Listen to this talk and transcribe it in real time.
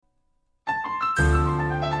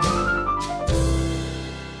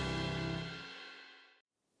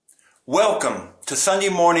Welcome to Sunday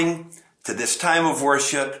morning, to this time of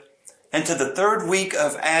worship, and to the third week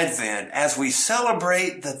of Advent as we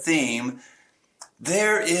celebrate the theme,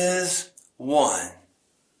 There is One.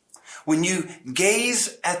 When you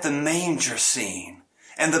gaze at the manger scene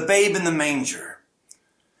and the babe in the manger,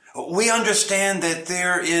 we understand that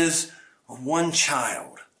there is one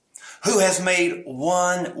child who has made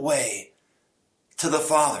one way to the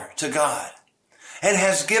Father, to God, and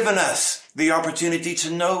has given us the opportunity to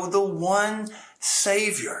know the one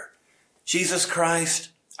Savior, Jesus Christ,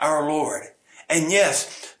 our Lord. And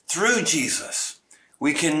yes, through Jesus,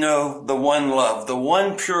 we can know the one love, the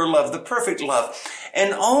one pure love, the perfect love.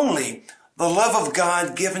 And only the love of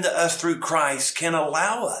God given to us through Christ can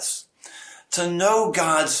allow us to know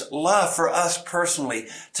God's love for us personally.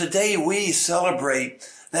 Today we celebrate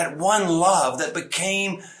that one love that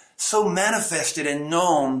became so manifested and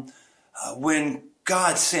known when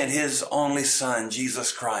God sent his only Son,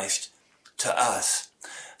 Jesus Christ, to us.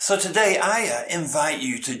 So today I invite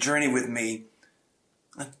you to journey with me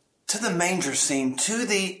to the manger scene, to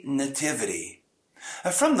the nativity.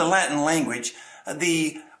 From the Latin language,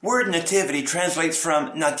 the word nativity translates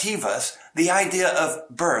from nativus, the idea of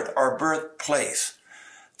birth or birthplace.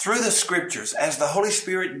 Through the scriptures, as the Holy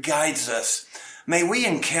Spirit guides us, may we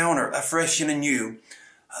encounter afresh and anew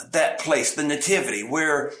that place, the nativity,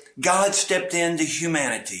 where God stepped into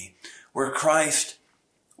humanity, where Christ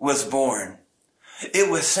was born. It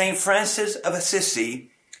was St. Francis of Assisi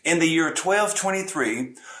in the year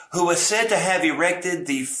 1223 who was said to have erected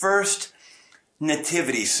the first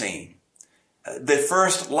nativity scene, the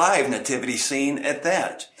first live nativity scene at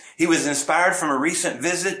that. He was inspired from a recent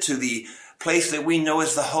visit to the place that we know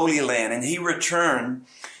as the Holy Land, and he returned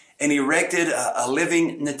and erected a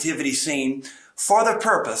living nativity scene for the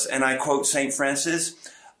purpose, and I quote St. Francis,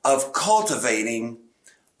 of cultivating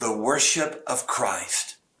the worship of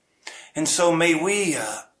Christ. And so may we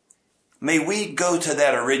go to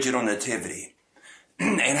that original nativity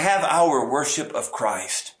and have our worship of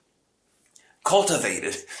Christ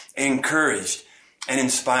cultivated, encouraged, and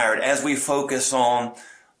inspired as we focus on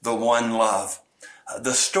the one love.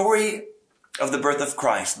 The story of the birth of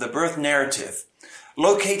Christ, the birth narrative,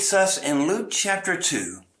 locates us in Luke chapter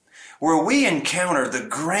 2, where we encounter the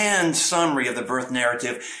grand summary of the birth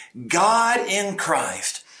narrative. God in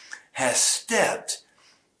Christ has stepped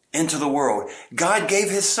into the world. God gave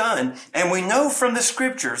his Son, and we know from the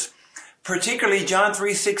scriptures, particularly John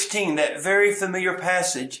 3:16, that very familiar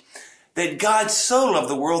passage, that God so loved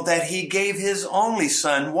the world that he gave his only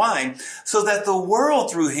Son. Why? So that the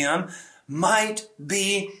world through him might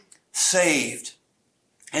be saved.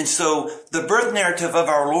 And so the birth narrative of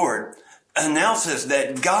our Lord announces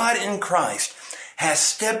that God in Christ has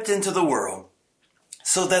stepped into the world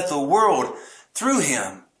so that the world through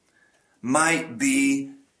him might be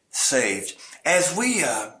saved. As we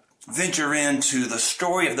venture into the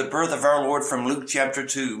story of the birth of our Lord from Luke chapter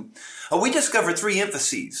 2, we discover three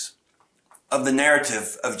emphases of the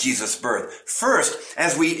narrative of Jesus' birth. First,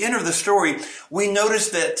 as we enter the story, we notice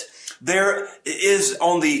that there is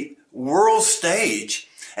on the world stage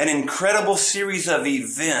an incredible series of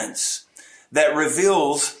events that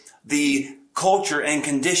reveals the culture and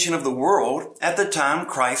condition of the world at the time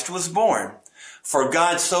Christ was born. For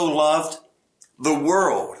God so loved the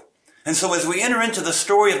world. And so as we enter into the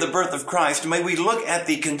story of the birth of Christ, may we look at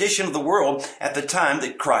the condition of the world at the time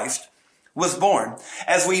that Christ was born.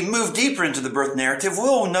 As we move deeper into the birth narrative,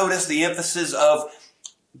 we'll notice the emphasis of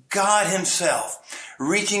God himself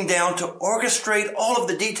reaching down to orchestrate all of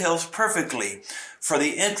the details perfectly for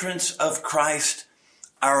the entrance of Christ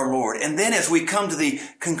our Lord. And then as we come to the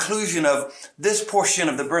conclusion of this portion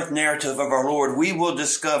of the birth narrative of our Lord, we will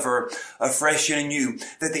discover afresh and anew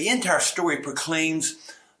that the entire story proclaims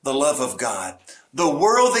the love of God. The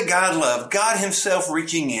world that God loved, God himself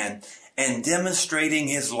reaching in and demonstrating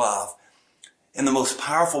his love in the most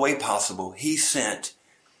powerful way possible. He sent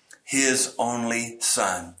his only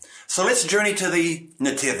Son. So let's journey to the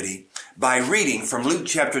nativity by reading from Luke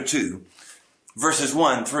chapter 2, verses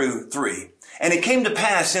 1 through 3. And it came to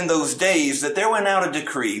pass in those days that there went out a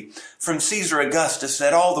decree from Caesar Augustus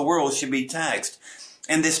that all the world should be taxed.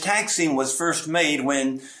 And this taxing was first made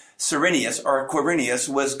when Quirinius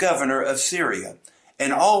was governor of Syria.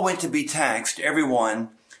 And all went to be taxed, every one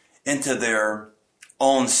into their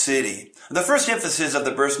own city. The first emphasis of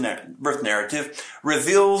the birth narrative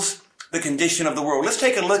reveals the condition of the world. Let's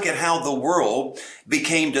take a look at how the world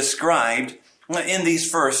became described in these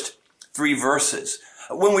first three verses.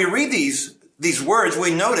 When we read these words,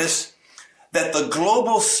 we notice that the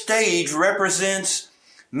global stage represents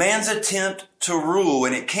man's attempt to rule.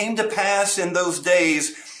 And it came to pass in those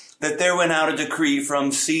days that there went out a decree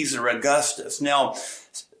from Caesar Augustus. Now,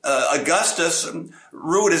 Augustus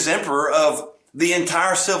ruled as emperor of the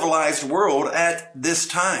entire civilized world at this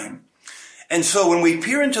time. And so when we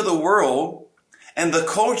peer into the world and the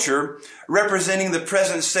culture representing the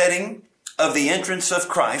present setting of the entrance of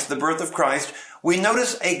Christ, the birth of Christ, we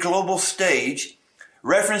notice a global stage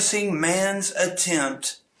referencing man's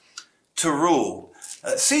attempt to rule.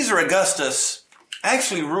 Caesar Augustus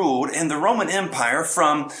actually ruled in the Roman Empire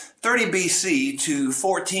from 30 BC to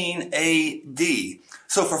 14 AD.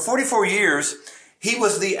 So for 44 years, he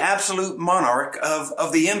was the absolute monarch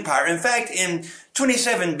of the empire. In fact, in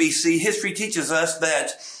 27 BC, history teaches us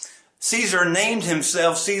that Caesar named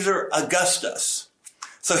himself Caesar Augustus.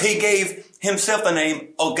 So he gave himself the name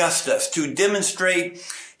Augustus to demonstrate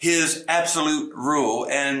his absolute rule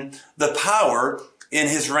and the power in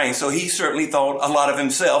his reign. So he certainly thought a lot of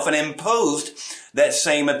himself and imposed that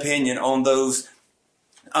same opinion on those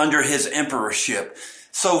under his emperorship.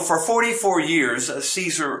 So for 44 years,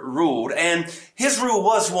 Caesar ruled, and his rule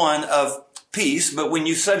was one of peace, but when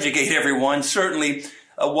you subjugate everyone, certainly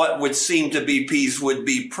what would seem to be peace would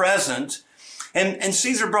be present. And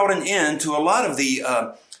Caesar brought an end to a lot of the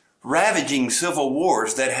ravaging civil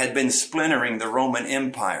wars that had been splintering the Roman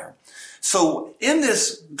Empire. So in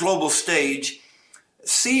this global stage,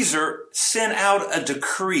 Caesar sent out a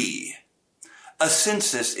decree, a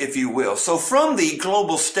census, if you will. So from the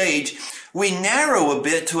global stage, we narrow a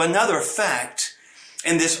bit to another fact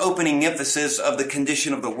in this opening emphasis of the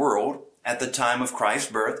condition of the world at the time of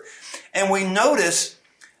Christ's birth. And we notice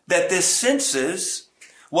that this census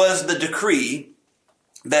was the decree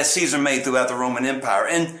that Caesar made throughout the Roman Empire.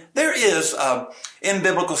 And there is, in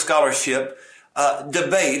biblical scholarship,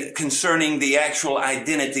 debate concerning the actual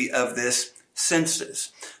identity of this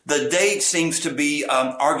census. The date seems to be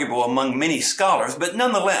arguable among many scholars, but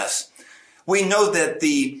nonetheless, we know that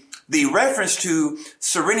the reference to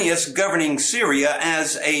Cyrenius governing Syria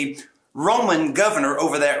as a Roman governor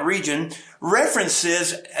over that region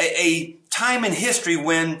references a time in history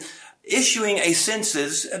when issuing a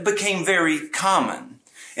census became very common.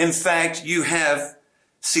 In fact, you have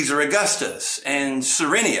Caesar Augustus and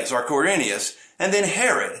Cyrenius or Quirinius, and then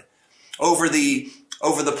Herod over the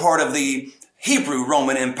part of the Hebrew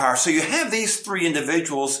Roman Empire. So you have these three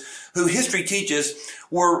individuals who history teaches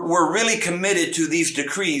were really committed to these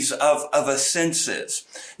decrees of a census.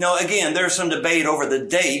 Now, again, there's some debate over the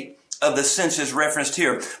date of the census referenced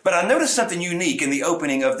here, but I noticed something unique in the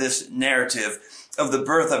opening of this narrative of the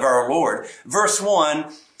birth of our Lord. Verse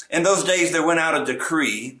 1, in those days there went out a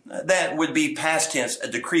decree. That would be past tense,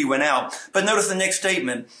 a decree went out. But notice the next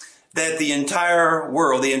statement, that the entire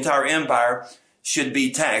world, the entire empire, should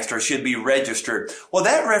be taxed or should be registered. Well,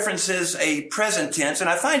 that references a present tense, and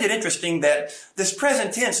I find it interesting that this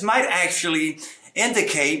present tense might actually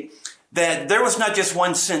indicate that there was not just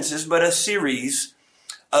one census, but a series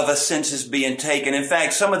of a census being taken. In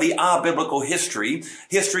fact, some of the biblical history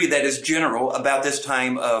that is general about this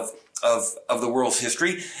time of the world's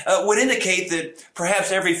history, would indicate that perhaps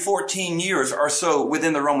every 14 years or so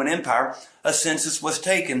within the Roman Empire, a census was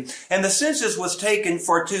taken. And the census was taken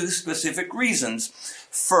for two specific reasons.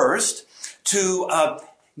 First, to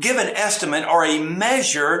give an estimate or a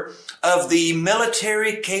measure of the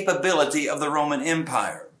military capability of the Roman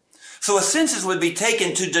Empire. So a census would be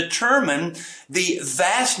taken to determine the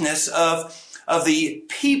vastness of the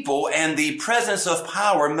people and the presence of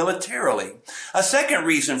power militarily. A second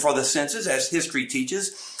reason for the census, as history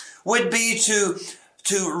teaches, would be to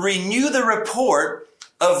renew the report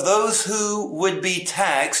of those who would be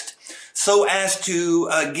taxed so as to,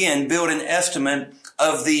 again, build an estimate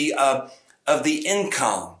of the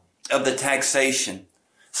income of the taxation.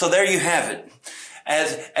 So there you have it.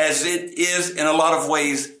 As it is in a lot of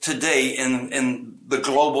ways today in the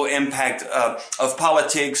global impact of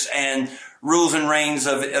politics and rules and reigns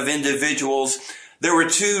of individuals, there were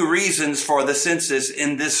two reasons for the census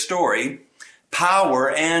in this story: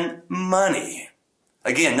 power and money.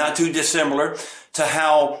 Again, not too dissimilar to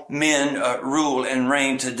how men rule and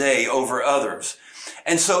reign today over others.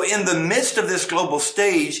 And so in the midst of this global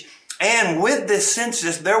stage and with this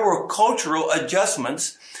census, there were cultural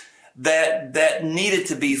adjustments that needed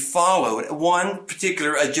to be followed. One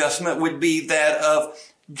particular adjustment would be that of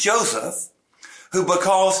Joseph, who,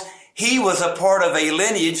 because he was a part of a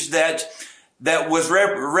lineage that was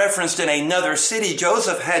referenced in another city,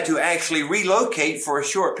 Joseph had to actually relocate for a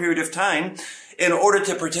short period of time in order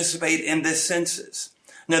to participate in this census.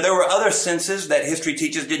 Now, there were other censuses that history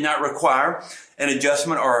teachers did not require an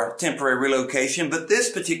adjustment or temporary relocation, but this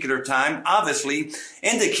particular time obviously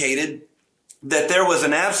indicated that there was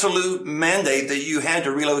an absolute mandate that you had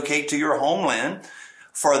to relocate to your homeland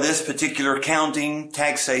for this particular counting,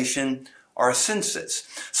 taxation, or census.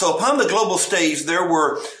 So upon the global stage, there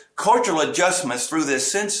were cultural adjustments through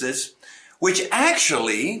this census, which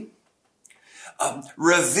actually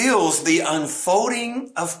reveals the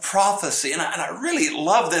unfolding of prophecy. And I really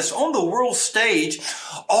love this. On the world stage,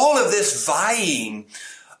 all of this vying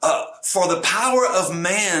for the power of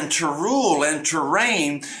man to rule and to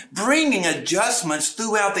reign, bringing adjustments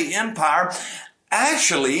throughout the empire,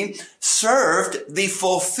 actually served the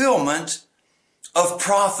fulfillment of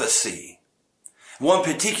prophecy. One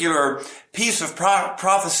particular piece of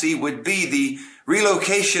prophecy would be the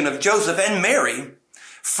relocation of Joseph and Mary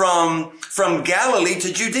from Galilee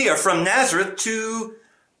to Judea, from Nazareth to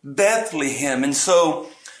Bethlehem. And so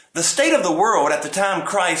the state of the world at the time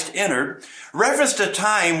Christ entered referenced a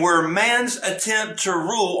time where man's attempt to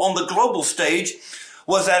rule on the global stage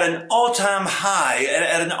was at an all-time high,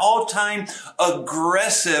 at an all-time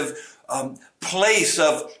aggressive place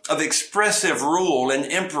of expressive rule and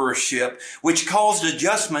emperorship, which caused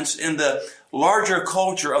adjustments in the larger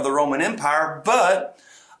culture of the Roman Empire, but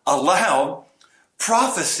allowed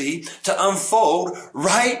prophecy to unfold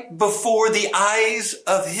right before the eyes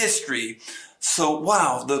of history. So,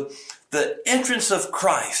 wow, the entrance of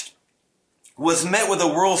Christ was met with a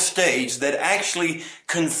world stage that actually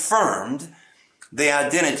confirmed the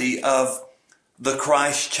identity of the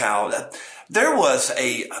Christ child. There was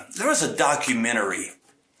a documentary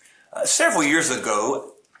several years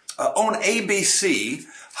ago on ABC,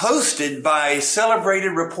 hosted by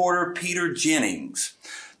celebrated reporter Peter Jennings.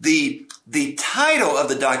 The title of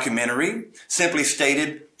the documentary simply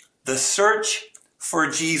stated, "The Search for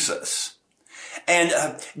Jesus." And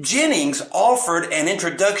Jennings offered an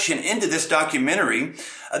introduction into this documentary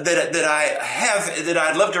that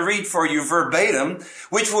I'd love to read for you verbatim,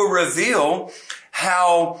 which will reveal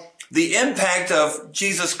how the impact of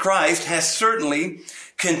Jesus Christ has certainly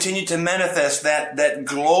continued to manifest that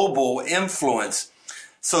global influence.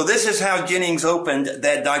 So this is how Jennings opened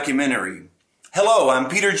that documentary. "Hello, I'm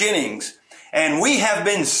Peter Jennings, and we have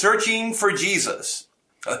been searching for Jesus,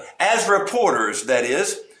 as reporters, that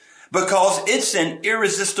is, because it's an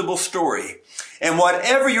irresistible story. And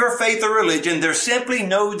whatever your faith or religion, there's simply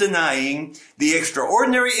no denying the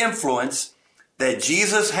extraordinary influence that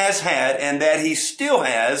Jesus has had and that he still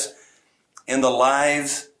has in the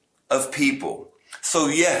lives of people." So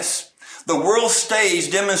yes, the world stage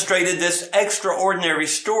demonstrated this extraordinary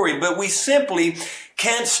story, but we simply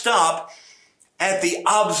can't stop at the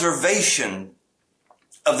observation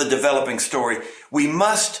of the developing story. We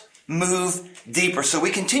must move deeper. So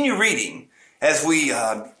we continue reading as we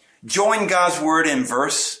join God's word in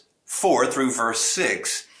verse 4 through verse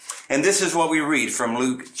 6. And this is what we read from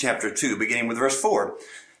Luke chapter 2, beginning with verse 4.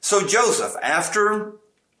 "So Joseph, after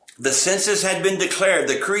the census had been declared,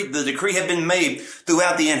 the decree had been made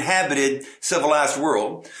throughout the inhabited civilized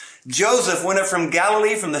world, Joseph went up from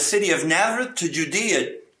Galilee, from the city of Nazareth to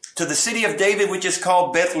Judea, to the city of David, which is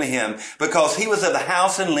called Bethlehem, because he was of the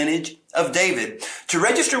house and lineage of David, to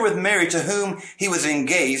register with Mary, to whom he was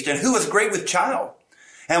engaged, and who was great with child.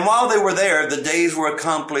 And while they were there, the days were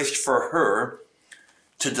accomplished for her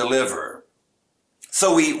to deliver."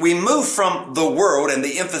 So we move from the world and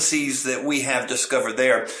the emphases that we have discovered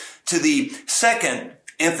there to the second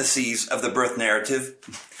emphasis of the birth narrative,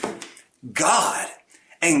 God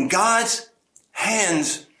and God's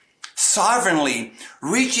hands sovereignly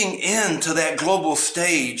reaching into that global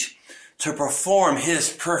stage to perform his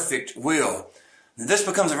perfect will. This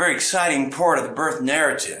becomes a very exciting part of the birth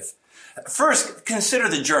narrative. First, consider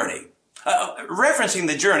the journey. Referencing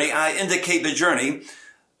the journey, I indicate the journey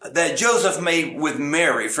that Joseph made with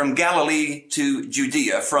Mary from Galilee to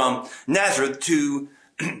Judea, from Nazareth to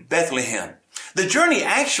Bethlehem. The journey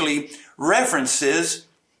actually references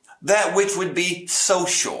that which would be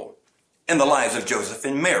social in the lives of Joseph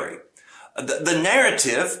and Mary. The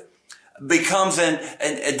narrative becomes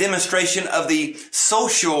a demonstration of the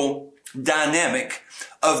social dynamic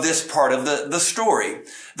of this part of the story.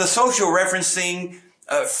 The social referencing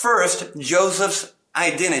first Joseph's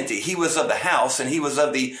identity. He was of the house and he was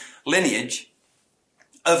of the lineage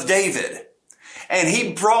of David. And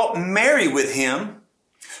he brought Mary with him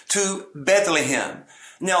to Bethlehem.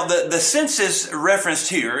 Now, the census referenced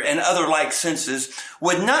here and other like census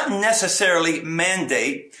would not necessarily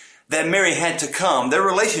mandate that Mary had to come. Their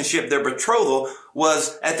relationship, their betrothal,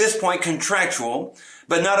 was at this point contractual,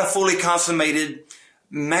 but not a fully consummated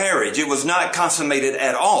marriage. It was not consummated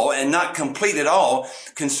at all and not complete at all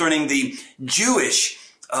concerning the Jewish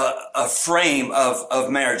frame of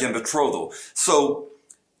marriage and betrothal. So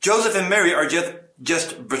Joseph and Mary are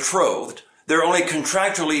just betrothed. They're only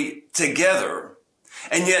contractually together.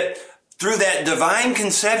 And yet, through that divine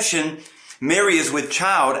conception, Mary is with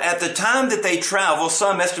child. At the time that they travel,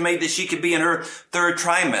 some estimate that she could be in her third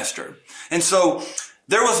trimester. And so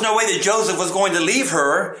there was no way that Joseph was going to leave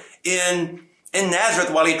her in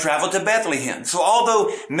Nazareth while he traveled to Bethlehem. So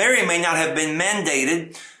although Mary may not have been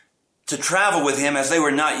mandated to travel with him as they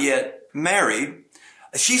were not yet married,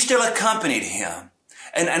 she still accompanied him.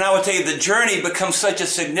 And I would tell you, the journey becomes such a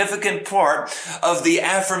significant part of the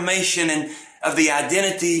affirmation and of the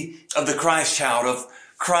identity of the Christ child, of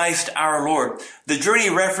Christ our Lord. The journey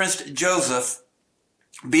referenced Joseph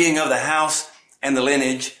being of the house and the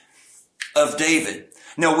lineage of David.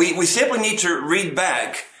 Now, we simply need to read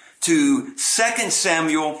back to 2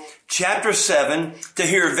 Samuel chapter 7 to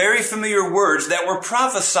hear very familiar words that were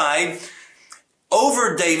prophesied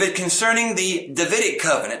over David concerning the Davidic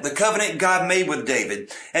covenant, the covenant God made with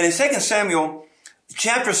David. And in 2 Samuel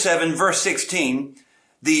chapter 7, verse 16,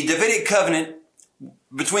 the Davidic covenant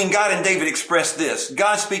between God and David expressed this.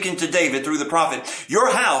 God speaking to David through the prophet,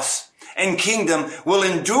 "Your house and kingdom will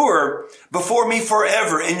endure before me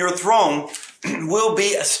forever, and your throne will be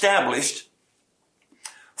established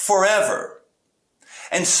forever."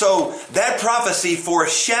 And so that prophecy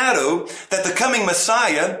foreshadowed that the coming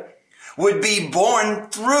Messiah would be born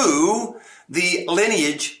through the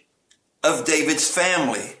lineage of David's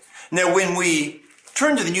family. Now, when we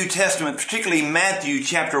turn to the New Testament, particularly Matthew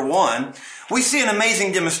chapter 1, we see an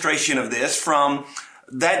amazing demonstration of this from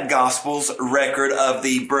that gospel's record of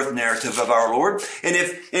the birth narrative of our Lord. And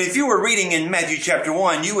if you were reading in Matthew chapter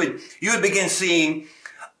 1, you would begin seeing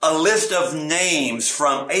a list of names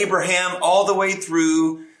from Abraham all the way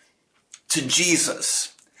through to Jesus.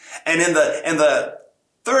 And in the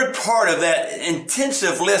third part of that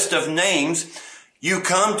intensive list of names, you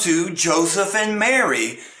come to Joseph and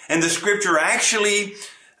Mary. And the scripture actually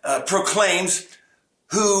proclaims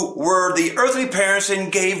who were the earthly parents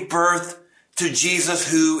and gave birth to Jesus,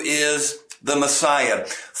 who is the Messiah.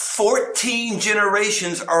 14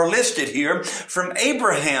 generations are listed here from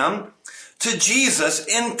Abraham to Jesus,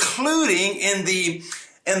 including in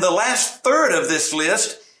the last third of this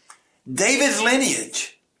list, David's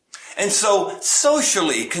lineage. And so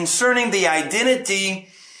socially, concerning the identity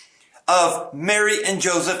of Mary and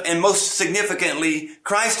Joseph, and most significantly,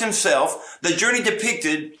 Christ himself, the journey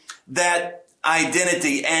depicted that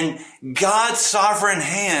identity and God's sovereign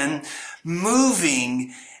hand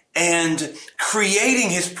moving and creating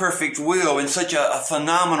his perfect will in such a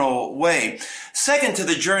phenomenal way. Second to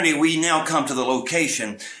the journey, we now come to the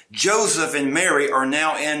location. Joseph and Mary are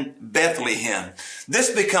now in Bethlehem. This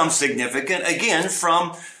becomes significant, again,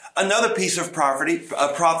 from another piece of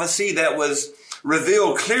prophecy that was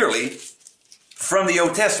revealed clearly from the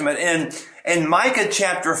Old Testament in Micah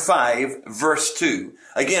chapter 5, verse 2.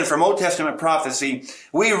 Again, from Old Testament prophecy,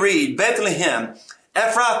 we read, "Bethlehem,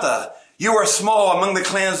 Ephrathah, you are small among the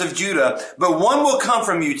clans of Judah, but one will come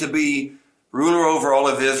from you to be ruler over all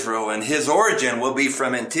of Israel, and his origin will be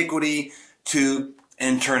from antiquity to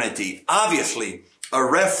eternity." Obviously, a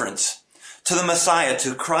reference to the Messiah,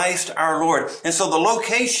 to Christ our Lord. And so the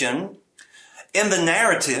location in the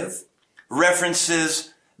narrative references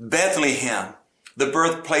Bethlehem, the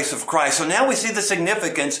birthplace of Christ. So now we see the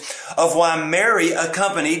significance of why Mary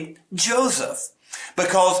accompanied Joseph,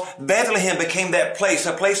 because Bethlehem became that place,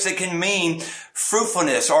 a place that can mean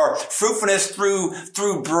fruitfulness, or fruitfulness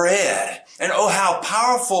through bread. And oh, how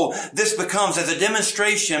powerful this becomes as a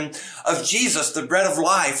demonstration of Jesus, the bread of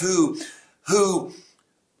life, who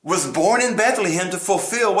was born in Bethlehem to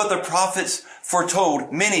fulfill what the prophets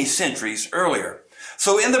foretold many centuries earlier.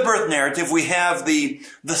 So in the birth narrative, we have the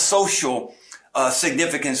social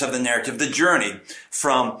significance of the narrative, the journey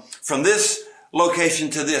from this location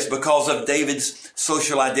to this, because of David's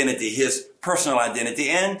social identity, his personal identity,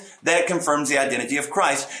 and that confirms the identity of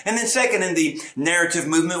Christ. And then second, in the narrative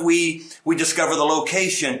movement, we discover the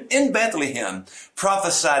location in Bethlehem,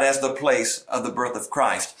 prophesied as the place of the birth of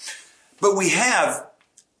Christ. But we have,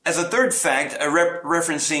 as a third fact,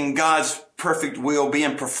 referencing God's perfect will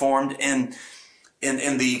being performed in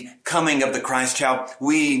the coming of the Christ child,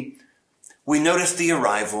 we notice the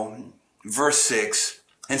arrival, verse 6.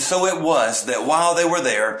 "And so it was that while they were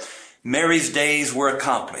there, Mary's days were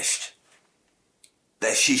accomplished,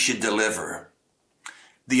 that she should deliver."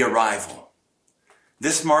 The arrival.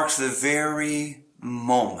 This marks the very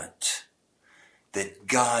moment that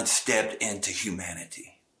God stepped into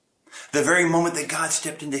humanity. The very moment that God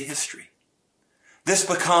stepped into history. This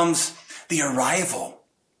becomes the arrival.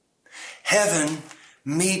 Heaven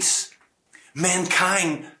meets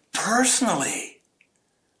mankind personally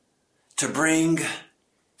to bring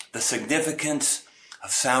the significance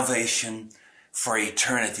of salvation for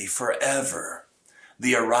eternity, forever.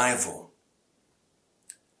 The arrival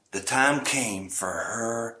the time came for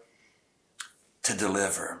her to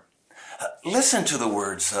deliver. Listen to the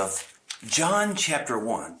words of John chapter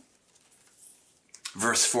 1,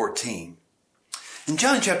 verse 14. In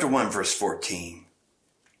John chapter 1, verse 14,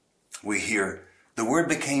 we hear, the Word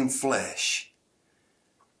became flesh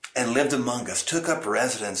and lived among us, took up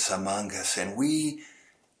residence among us, and we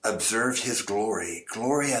observed his glory,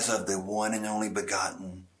 glory as of the one and only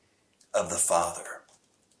begotten of the Father.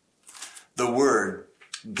 The Word,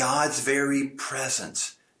 God's very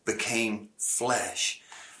presence, became flesh.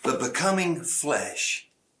 But becoming flesh,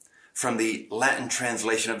 from the Latin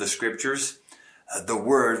translation of the Scriptures, the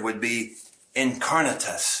word would be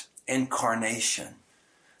incarnatus, incarnation.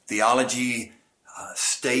 Theology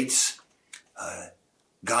states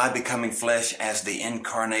God becoming flesh as the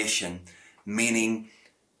incarnation, meaning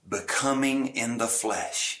becoming in the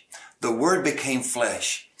flesh. The Word became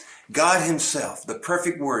flesh. God himself, the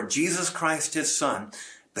perfect Word, Jesus Christ, his Son,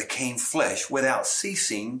 became flesh without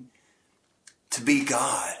ceasing to be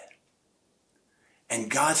God.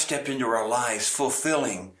 And God stepped into our lives,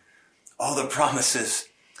 fulfilling all the promises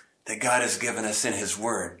that God has given us in his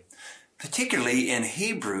Word. Particularly in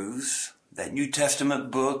Hebrews, that New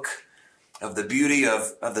Testament book of the beauty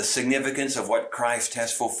of the significance of what Christ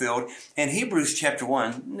has fulfilled. In Hebrews chapter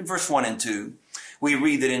 1, verse 1 and 2, we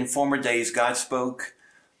read that in former days God spoke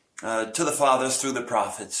to the fathers through the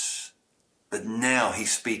prophets, but now he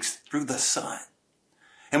speaks through the Son.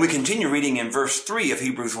 And we continue reading in verse 3 of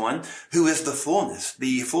Hebrews 1, who is the fullness,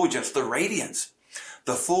 the effulgence, the radiance,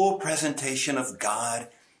 the full presentation of God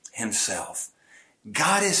himself.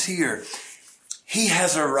 God is here. He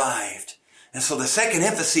has arrived. And so the second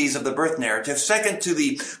emphasis of the birth narrative, second to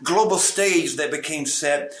the global stage that became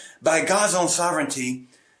set by God's own sovereignty,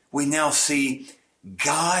 we now see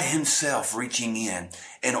God himself reaching in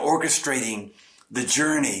and orchestrating the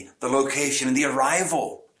journey, the location, and the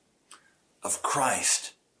arrival of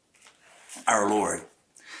Christ, our Lord.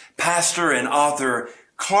 Pastor and author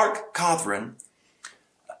Clark Cothran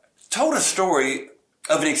told a story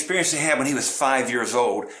of an experience he had when he was 5 years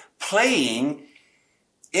old, playing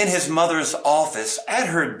in his mother's office at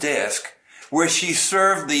her desk where she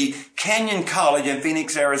served the Canyon College in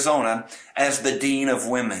Phoenix, Arizona as the Dean of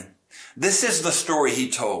Women. This is the story he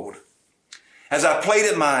told. As I played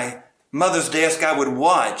at my mother's desk, I would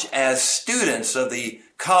watch as students of the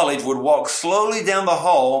college would walk slowly down the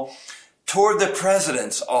hall toward the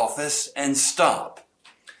president's office and stop.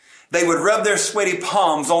 They would rub their sweaty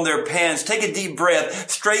palms on their pants, take a deep breath,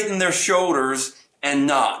 straighten their shoulders, and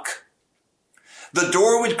knock. The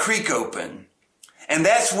door would creak open. And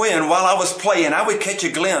that's when, while I was playing, I would catch a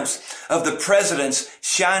glimpse of the president's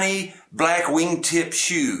shiny black wingtip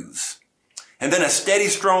shoes. And then a steady,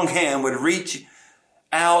 strong hand would reach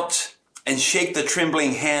out and shake the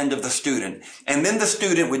trembling hand of the student. And then the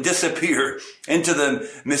student would disappear into the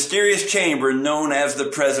mysterious chamber known as the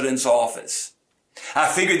president's office. I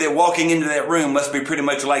figured that walking into that room must be pretty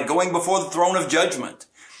much like going before the throne of judgment.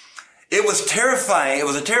 It was terrifying. It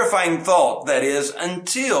was a terrifying thought, that is,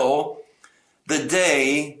 until the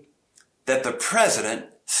day that the president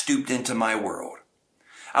stooped into my world.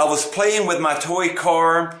 I was playing with my toy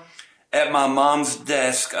car at my mom's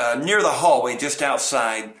desk near the hallway just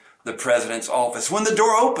outside the president's office when the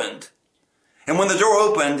door opened. And when the door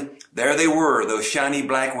opened, there they were, those shiny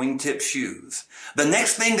black wingtip shoes. The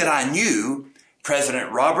next thing that I knew,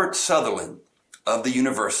 President Robert Sutherland of the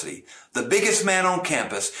university, the biggest man on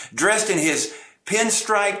campus, dressed in his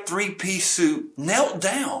pinstripe three-piece suit, knelt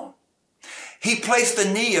down. He placed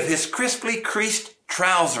the knee of his crisply creased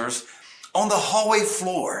trousers on the hallway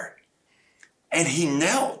floor, and he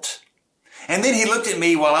knelt. And then he looked at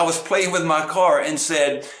me while I was playing with my car and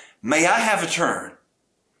said, "May I have a turn?"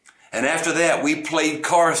 And after that, we played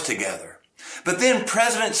cars together. But then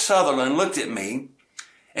President Sutherland looked at me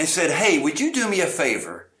and said, "Hey, would you do me a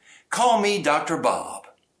favor? Call me Dr. Bob."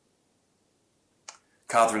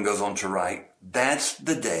 Cothran goes on to write, "That's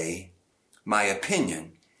the day my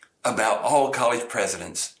opinion about all college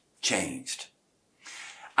presidents changed.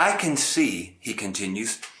 I can see," he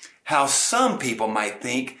continues, "how some people might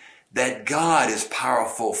think that God is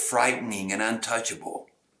powerful, frightening, and untouchable.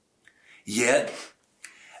 Yet,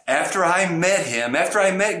 after I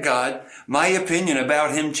met God, my opinion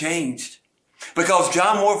about him changed. Because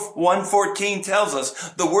John 1:14 tells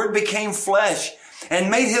us the Word became flesh and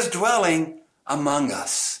made his dwelling among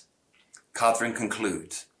us." Cothran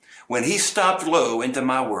concludes, "When he stopped low into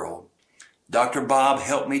my world, Dr. Bob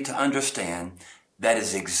helped me to understand that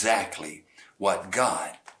is exactly what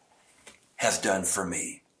God has done for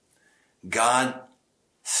me." God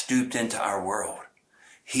stooped into our world.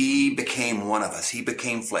 He became one of us. He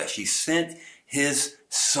became flesh. He sent his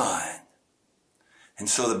Son. And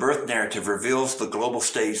so the birth narrative reveals the global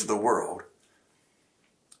stage of the world,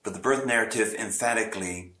 but the birth narrative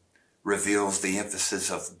emphatically reveals the emphasis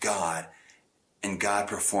of God and God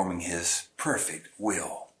performing his perfect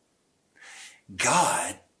will.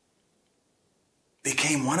 God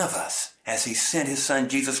became one of us as he sent his Son,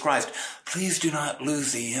 Jesus Christ. Please do not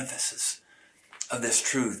lose the emphasis of this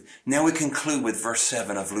truth. Now we conclude with verse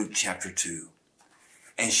 7 of Luke chapter 2.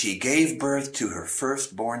 And she gave birth to her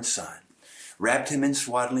firstborn son, wrapped him in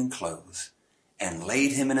swaddling clothes, and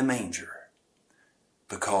laid him in a manger,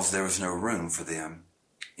 because there was no room for them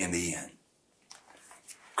in the inn.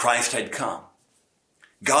 Christ had come.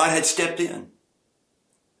 God had stepped in.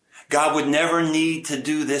 God would never need to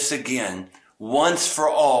do this again. Once for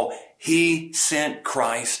all, he sent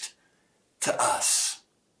Christ to us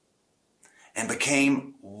and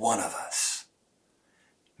became one of us.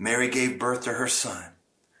 Mary gave birth to her son.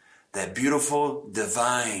 That beautiful,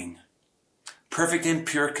 divine, perfect and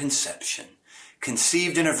pure conception,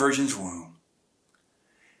 conceived in a virgin's womb,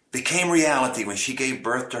 became reality when she gave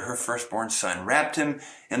birth to her firstborn son, wrapped him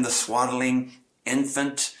in the swaddling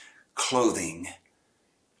infant clothing,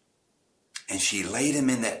 and she laid him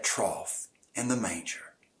in that trough in the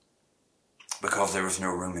manger because there was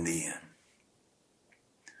no room in the inn.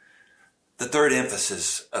 The third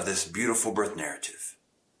emphasis of this beautiful birth narrative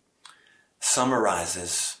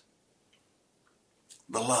summarizes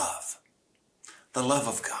the love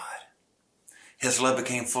of God. His love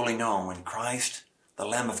became fully known when Christ, the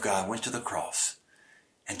Lamb of God, went to the cross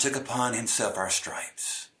and took upon himself our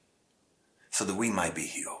stripes so that we might be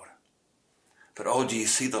healed. But oh, do you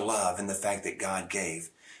see the love in the fact that God gave?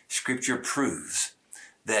 Scripture proves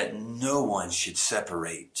that no one should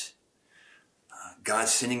separate God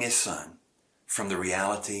sending his Son from the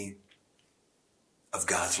reality of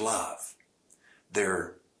God's love.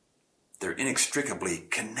 They're inextricably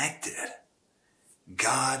connected.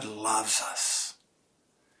 God loves us.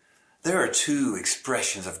 There are two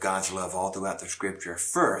expressions of God's love all throughout the Scripture.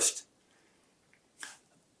 First,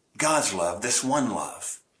 God's love, this one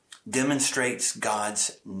love, demonstrates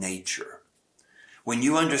God's nature. When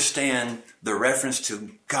you understand the reference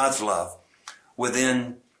to God's love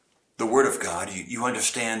within the Word of God, you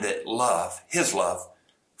understand that love, his love,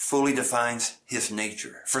 fully defines his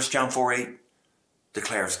nature. 1 John 4:8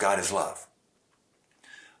 declares God is love.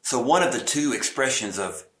 So one of the two expressions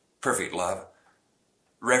of perfect love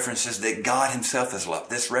references that God himself is love.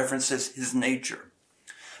 This references his nature.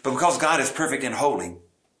 But because God is perfect and holy,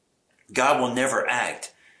 God will never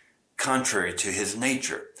act contrary to his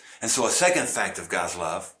nature. And so a second fact of God's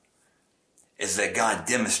love is that God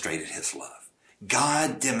demonstrated his love.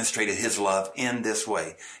 God demonstrated his love in this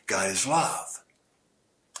way. God is love.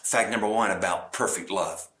 Fact number one about perfect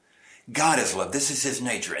love. God is love. This is his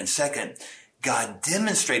nature. And second, God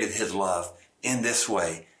demonstrated his love in this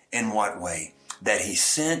way. In what way? That he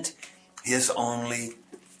sent his only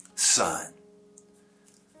Son.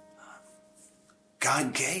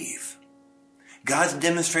 God gave. God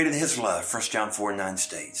demonstrated his love, 1 John 4:9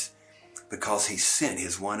 states, because he sent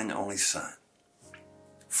his one and only Son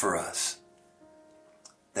for us.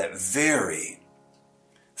 That very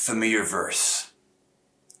familiar verse,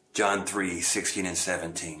 John 3:16 and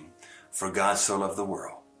 17, for God so loved the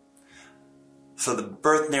world. So the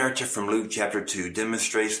birth narrative from Luke chapter 2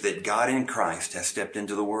 demonstrates that God in Christ has stepped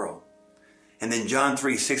into the world. And then John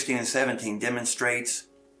 3:16 and 17 demonstrates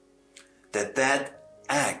that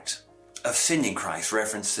act of sending Christ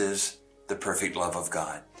references the perfect love of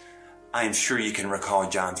God. I am sure you can recall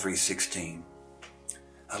John 3:16.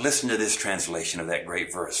 Listen to this translation of that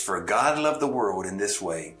great verse. For God loved the world in this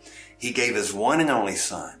way. He gave his one and only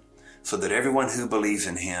Son, so that everyone who believes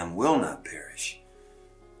in him will not perish,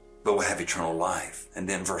 but will have eternal life. And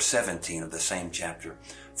then verse 17 of the same chapter.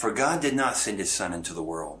 For God did not send his Son into the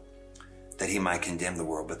world that he might condemn the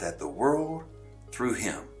world, but that the world through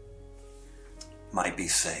him might be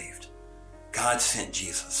saved. God sent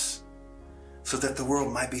Jesus so that the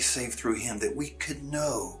world might be saved through him, that we could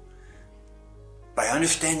know by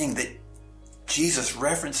understanding that Jesus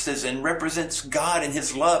references and represents God and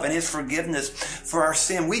his love and his forgiveness for our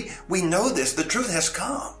sin. We know this. The truth has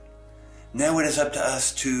come. Now it is up to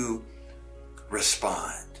us to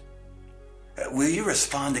respond. Will you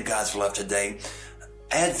respond to God's love today?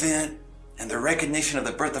 Advent and the recognition of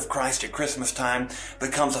the birth of Christ at Christmas time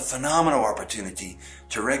becomes a phenomenal opportunity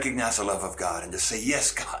to recognize the love of God and to say,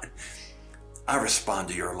 yes, God, I respond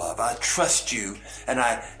to your love. I trust you and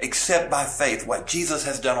I accept by faith what Jesus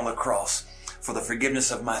has done on the cross for the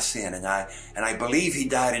forgiveness of my sin. And I believe he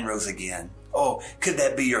died and rose again. Oh, could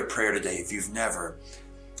that be your prayer today if you've never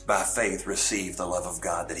by faith received the love of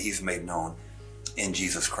God that he's made known in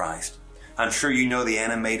Jesus Christ. I'm sure you know the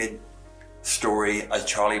animated story, A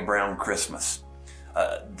Charlie Brown Christmas,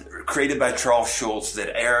 created by Charles Schulz,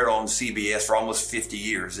 that aired on CBS for almost 50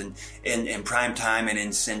 years in prime time and in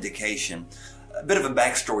syndication. A bit of a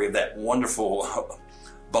backstory of that wonderful,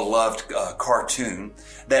 beloved cartoon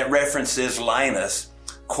that references Linus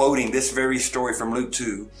quoting this very story from Luke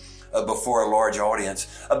 2 before a large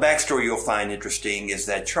audience. A backstory you'll find interesting is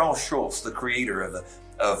that Charles Schulz, the creator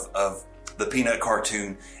of the Peanut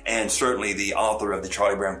cartoon and certainly the author of the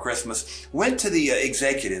Charlie Brown Christmas, went to the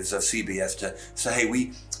executives of CBS to say, hey,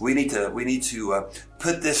 we need to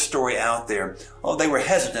put this story out there. Oh, they were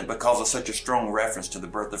hesitant because of such a strong reference to the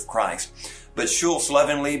birth of Christ. But Schulz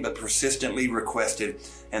lovingly but persistently requested,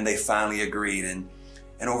 and they finally agreed. And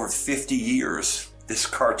over 50 years, this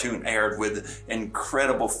cartoon aired with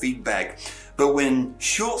incredible feedback. But when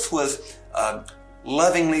Schulz was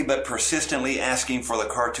lovingly but persistently asking for the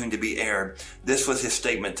cartoon to be aired, this was his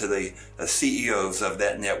statement to the CEOs of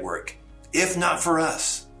that network. If not for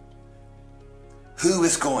us, who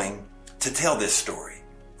is going to tell this story?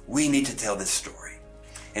 We need to tell this story.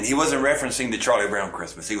 And he wasn't referencing the Charlie Brown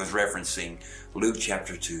Christmas. He was referencing Luke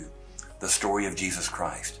chapter 2, the story of Jesus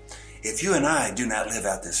Christ. If you and I do not live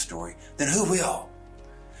out this story, then who will?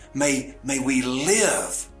 May we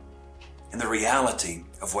live in the reality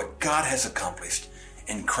of what God has accomplished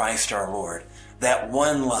in Christ our Lord. That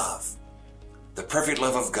one love, the perfect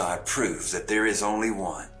love of God, proves that there is only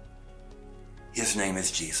one. His name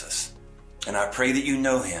is Jesus. And I pray that you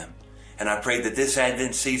know him. And I pray that this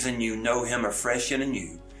Advent season you know him afresh and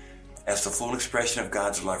anew as the full expression of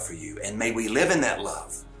God's love for you. And may we live in that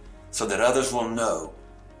love so that others will know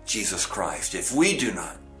Jesus Christ. If we do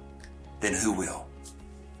not, then who will?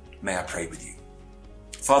 May I pray with you.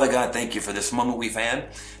 Father God, thank you for this moment we've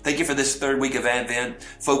had. Thank you for this third week of Advent,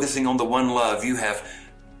 focusing on the one love you have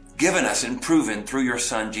given us and proven through your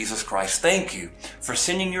Son, Jesus Christ. Thank you for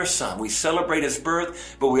sending your Son. We celebrate his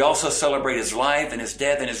birth, but we also celebrate his life and his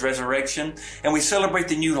death and his resurrection. And we celebrate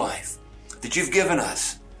the new life that you've given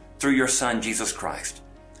us through your Son, Jesus Christ.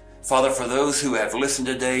 Father, for those who have listened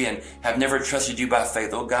today and have never trusted you by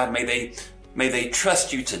faith, oh God, may they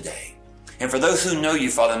trust you today. And for those who know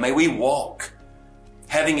you, Father, may we walk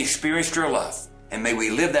having experienced your love, and may we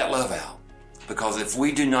live that love out. Because if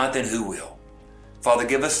we do not, then who will? Father,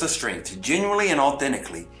 give us the strength to genuinely and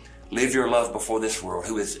authentically live your love before this world,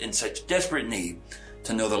 who is in such desperate need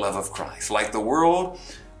to know the love of Christ. Like the world,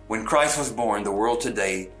 when Christ was born, the world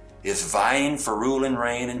today is vying for rule and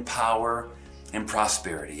reign and power and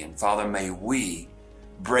prosperity. And Father, may we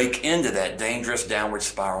break into that dangerous downward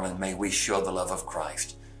spiral, and may we show the love of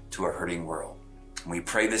Christ to a hurting world. We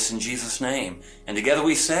pray this in Jesus' name. And together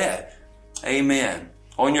we said, amen.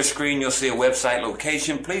 On your screen, you'll see a website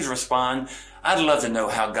location. Please respond. I'd love to know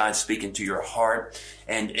how God's speaking to your heart.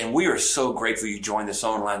 And we are so grateful you joined this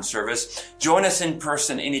online service. Join us in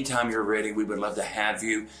person anytime you're ready. We would love to have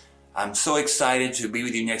you. I'm so excited to be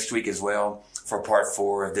with you next week as well for part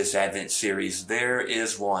 4 of this Advent series. There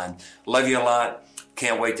is one. Love you a lot.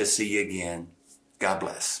 Can't wait to see you again. God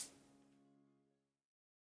bless.